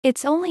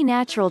It's only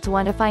natural to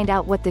want to find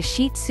out what the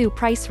Shih Tzu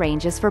price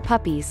range is for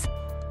puppies.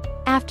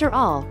 After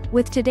all,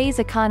 with today's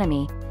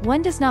economy,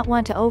 one does not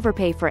want to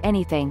overpay for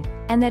anything,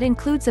 and that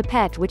includes a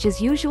pet, which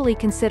is usually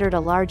considered a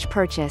large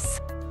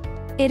purchase.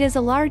 It is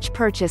a large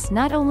purchase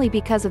not only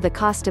because of the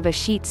cost of a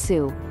Shih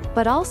Tzu,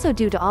 but also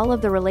due to all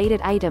of the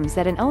related items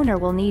that an owner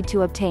will need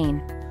to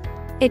obtain.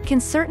 It can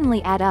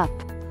certainly add up.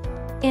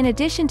 In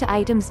addition to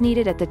items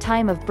needed at the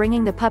time of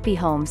bringing the puppy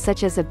home,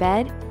 such as a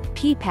bed,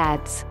 pee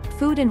pads,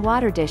 food and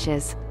water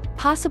dishes,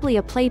 possibly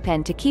a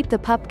playpen to keep the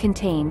pup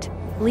contained,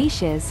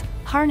 leashes,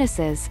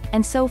 harnesses,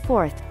 and so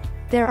forth,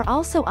 there are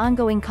also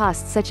ongoing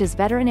costs such as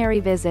veterinary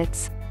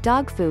visits,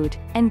 dog food,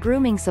 and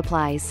grooming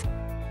supplies.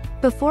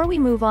 Before we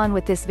move on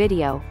with this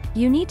video,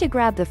 you need to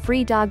grab the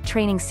free Dog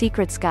Training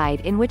Secrets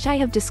Guide, in which I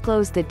have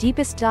disclosed the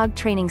deepest dog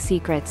training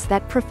secrets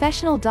that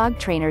professional dog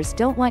trainers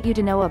don't want you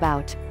to know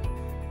about.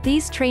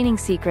 These training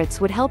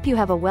secrets would help you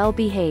have a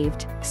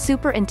well-behaved,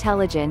 super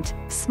intelligent,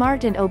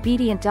 smart and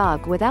obedient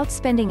dog without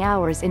spending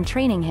hours in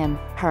training him,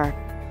 her.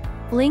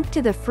 Link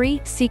to the free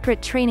Secret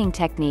Training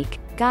Technique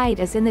guide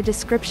is in the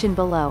description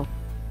below.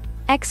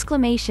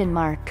 Exclamation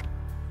mark.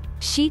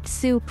 Shih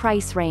Tzu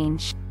price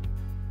range.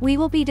 We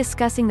will be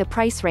discussing the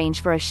price range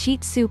for a Shih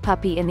Tzu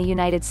puppy in the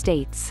United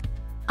States.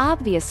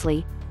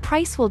 Obviously,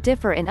 price will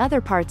differ in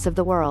other parts of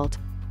the world.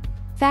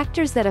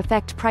 Factors that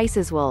affect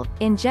prices will,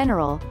 in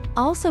general,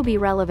 also be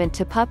relevant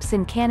to pups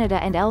in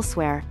Canada and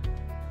elsewhere.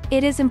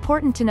 It is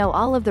important to know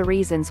all of the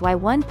reasons why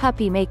one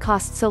puppy may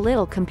cost so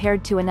little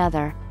compared to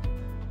another.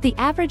 The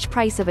average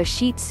price of a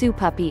Shih Tzu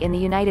puppy in the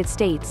United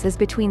States is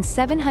between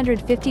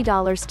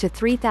 $750 to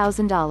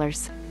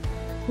 $3,000.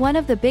 One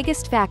of the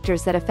biggest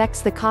factors that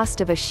affects the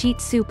cost of a Shih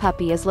Tzu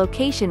puppy is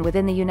location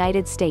within the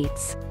United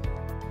States.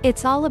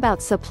 It's all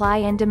about supply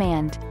and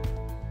demand.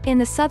 In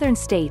the southern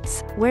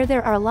states, where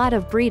there are a lot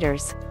of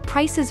breeders,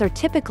 prices are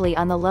typically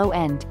on the low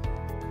end.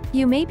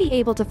 You may be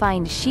able to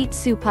find Shih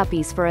Tzu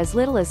puppies for as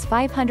little as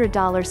 $500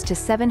 to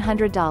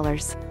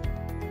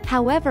 $700.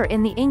 However,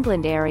 in the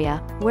England area,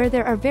 where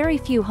there are very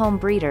few home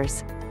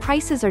breeders,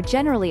 prices are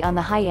generally on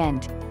the high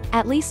end,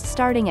 at least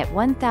starting at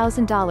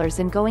 $1,000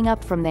 and going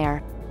up from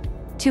there.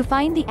 To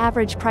find the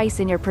average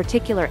price in your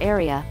particular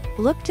area,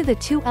 look to the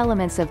two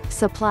elements of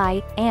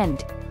supply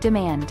and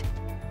demand.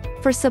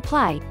 For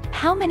supply,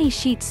 how many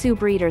Shih Tzu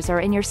breeders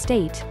are in your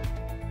state?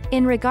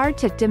 In regard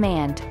to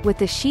demand, with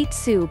the Shih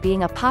Tzu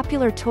being a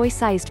popular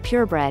toy-sized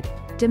purebred,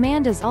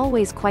 demand is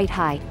always quite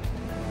high.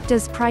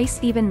 Does price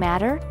even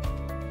matter?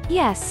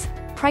 Yes,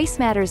 price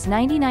matters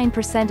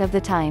 99% of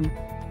the time.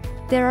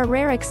 There are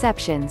rare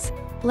exceptions.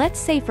 Let's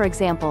say, for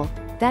example,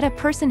 that a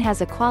person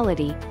has a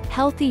quality,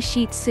 healthy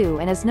Shih Tzu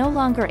and is no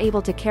longer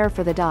able to care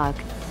for the dog.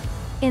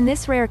 In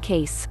this rare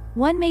case,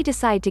 one may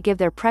decide to give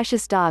their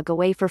precious dog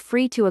away for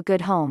free to a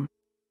good home.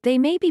 They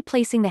may be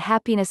placing the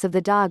happiness of the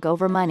dog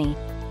over money.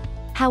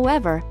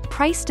 However,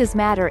 price does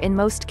matter in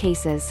most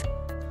cases.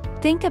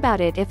 Think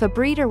about it: if a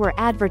breeder were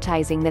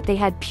advertising that they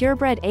had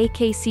purebred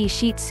AKC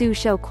Shih Tzu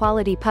show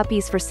quality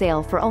puppies for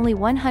sale for only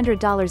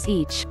 $100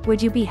 each,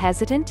 would you be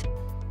hesitant?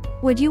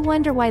 Would you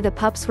wonder why the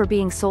pups were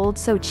being sold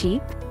so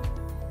cheap?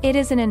 It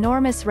is an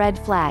enormous red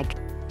flag.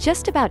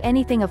 Just about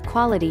anything of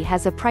quality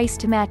has a price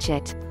to match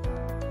it.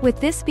 With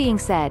this being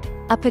said,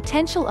 a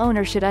potential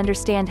owner should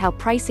understand how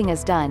pricing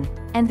is done,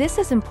 and this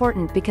is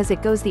important because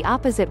it goes the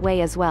opposite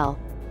way as well.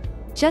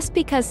 Just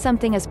because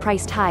something is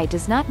priced high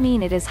does not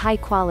mean it is high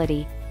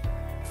quality.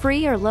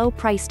 Free or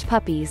low-priced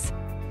puppies.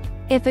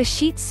 If a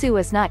Shih Tzu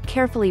is not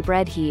carefully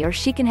bred, he or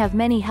she can have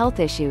many health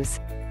issues.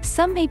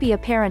 Some may be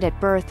apparent at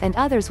birth and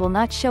others will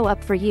not show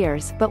up for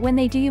years, but when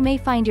they do, you may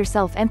find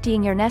yourself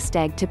emptying your nest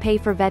egg to pay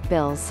for vet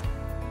bills.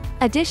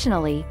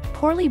 Additionally,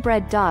 poorly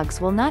bred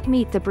dogs will not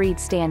meet the breed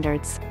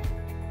standards.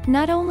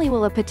 Not only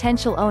will a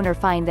potential owner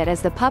find that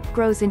as the pup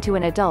grows into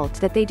an adult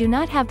that they do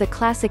not have the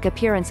classic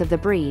appearance of the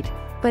breed,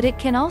 but it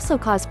can also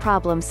cause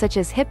problems such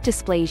as hip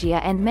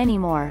dysplasia and many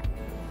more.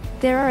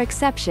 There are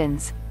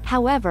exceptions.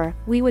 However,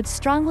 we would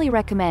strongly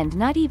recommend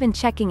not even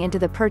checking into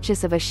the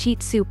purchase of a Shih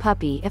Tzu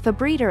puppy if a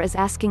breeder is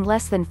asking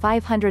less than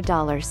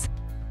 $500.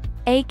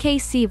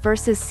 AKC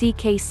versus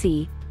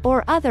CKC,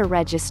 or other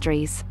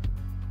registries.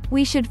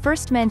 We should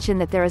first mention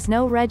that there is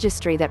no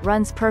registry that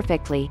runs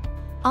perfectly.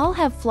 All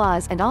have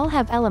flaws and all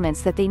have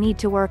elements that they need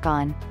to work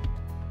on.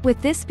 With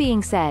this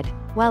being said,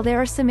 while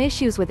there are some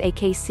issues with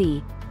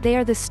AKC, they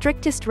are the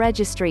strictest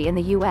registry in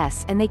the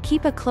US and they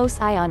keep a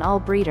close eye on all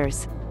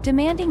breeders,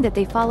 demanding that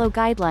they follow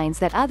guidelines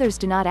that others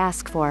do not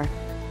ask for.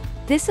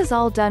 This is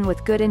all done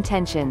with good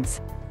intentions,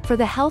 for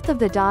the health of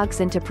the dogs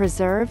and to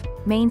preserve,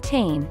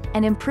 maintain,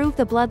 and improve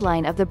the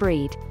bloodline of the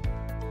breed.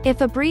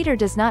 If a breeder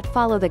does not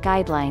follow the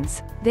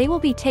guidelines, they will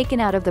be taken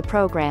out of the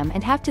program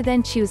and have to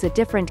then choose a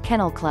different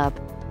kennel club.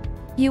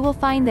 You will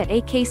find that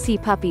AKC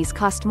puppies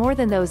cost more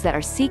than those that are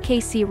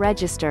CKC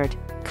registered,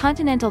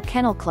 Continental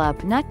Kennel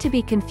Club, not to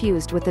be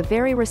confused with the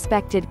very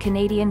respected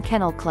Canadian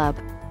Kennel Club.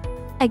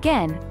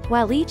 Again,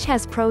 while each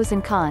has pros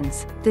and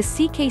cons, the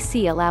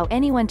CKC allow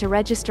anyone to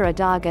register a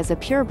dog as a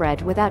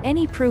purebred without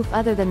any proof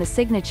other than the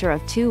signature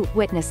of two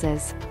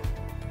witnesses.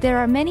 There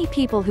are many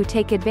people who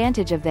take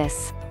advantage of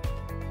this.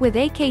 With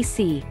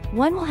AKC,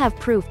 one will have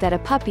proof that a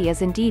puppy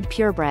is indeed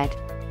purebred.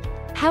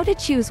 How to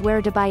choose where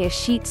to buy a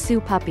Shih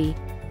Tzu puppy?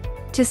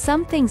 To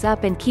sum things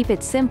up and keep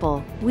it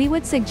simple, we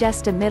would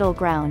suggest a middle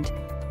ground.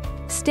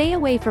 Stay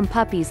away from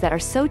puppies that are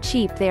so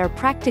cheap they are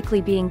practically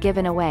being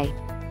given away.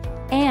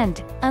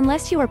 And,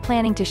 unless you are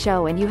planning to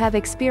show and you have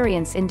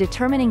experience in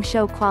determining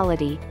show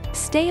quality,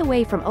 stay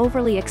away from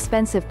overly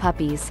expensive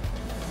puppies.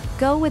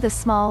 Go with a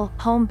small,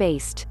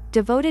 home-based,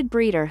 devoted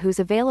breeder whose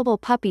available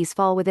puppies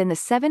fall within the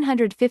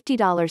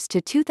 $750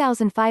 to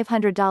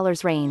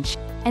 $2,500 range,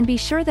 and be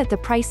sure that the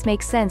price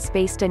makes sense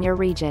based on your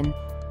region.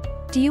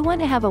 Do you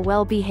want to have a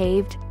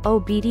well-behaved,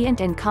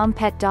 obedient and calm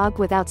pet dog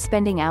without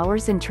spending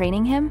hours in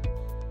training him?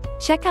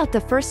 Check out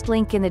the first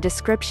link in the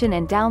description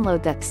and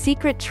download the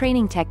Secret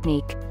Training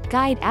Technique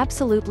guide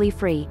absolutely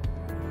free.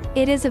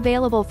 It is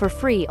available for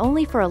free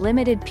only for a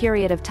limited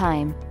period of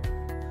time.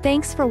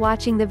 Thanks for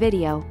watching the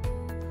video.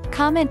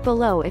 Comment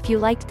below if you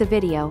liked the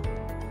video.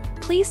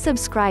 Please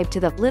subscribe to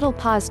the Little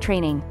Paws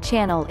Training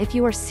channel if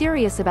you are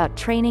serious about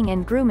training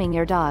and grooming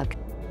your dog.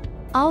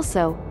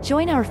 Also,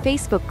 join our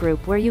Facebook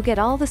group where you get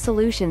all the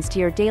solutions to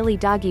your daily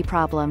doggy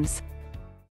problems.